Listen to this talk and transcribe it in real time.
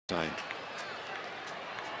time.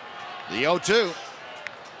 The 0-2.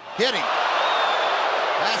 Hitting.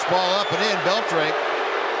 Fastball up and in. Beltre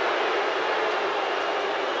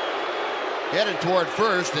headed toward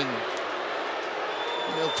first, and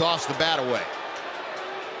he'll toss the bat away.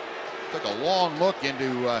 Took a long look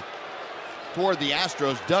into toward the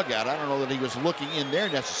Astros dugout. I don't know that he was looking in there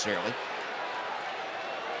necessarily.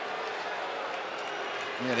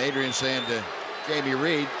 And Adrian saying to Jamie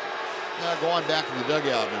Reed, go on back to the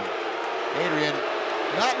dugout. And Adrian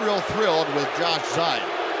not real thrilled with Josh Zeid.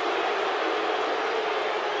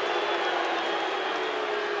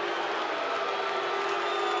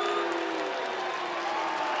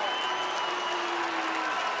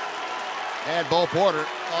 And Bo Porter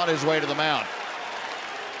on his way to the mound.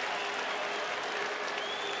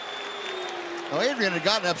 Well, Adrian had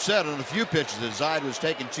gotten upset on a few pitches that Zeid was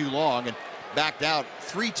taking too long and backed out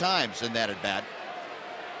 3 times in that at bat.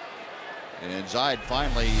 And Zeid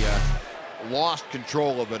finally lost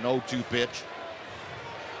control of an 0-2 pitch.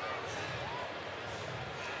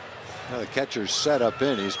 Now the catcher's set up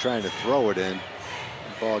in. He's trying to throw it in.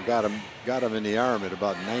 The ball got him in the arm at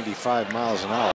about 95 miles an hour.